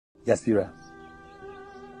Yasira,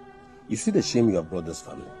 you see the shame you have brought this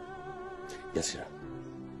family? Yasira,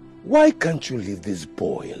 why can't you leave this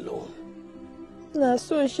boy alone? Na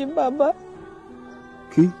so she, Baba.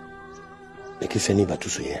 Okay.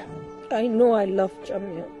 I know I love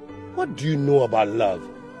Jamil. What do you know about love?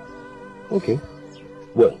 Okay.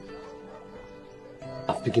 Well,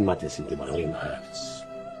 I've taken matters into my own hands.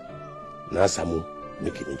 Nasamu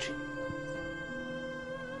Mikinichi.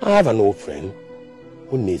 I have an old friend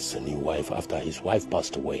who needs a new wife after his wife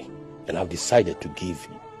passed away, and I've decided to give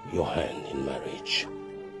your hand in marriage.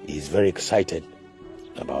 He is very excited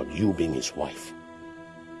about you being his wife.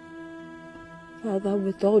 Father,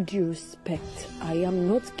 with all due respect, I am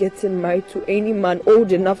not getting married to any man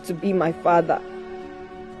old enough to be my father.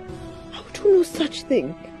 I would do no such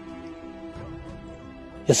thing.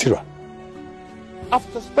 Yasira,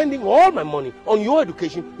 after spending all my money on your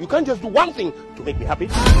education, you can't just do one thing to make me happy.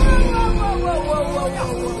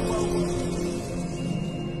 Whoa.